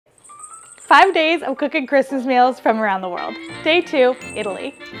5 days of cooking Christmas meals from around the world. Day 2,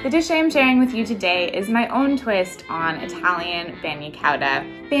 Italy. The dish I am sharing with you today is my own twist on Italian bagna cauda.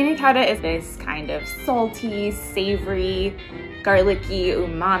 Bagna cauda is this kind of salty, savory, garlicky,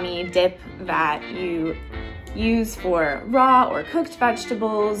 umami dip that you use for raw or cooked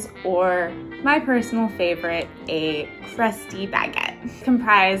vegetables, or my personal favorite, a crusty baguette.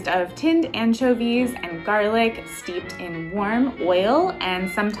 Comprised of tinned anchovies and garlic steeped in warm oil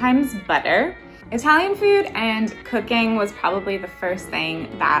and sometimes butter. Italian food and cooking was probably the first thing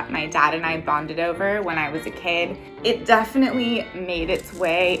that my dad and I bonded over when I was a kid. It definitely made its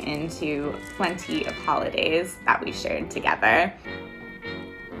way into plenty of holidays that we shared together.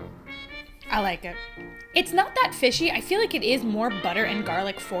 I like it. It's not that fishy. I feel like it is more butter and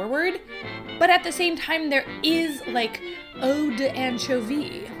garlic forward, but at the same time there is like eau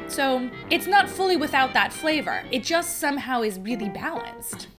d'anchovy. So it's not fully without that flavor. It just somehow is really balanced.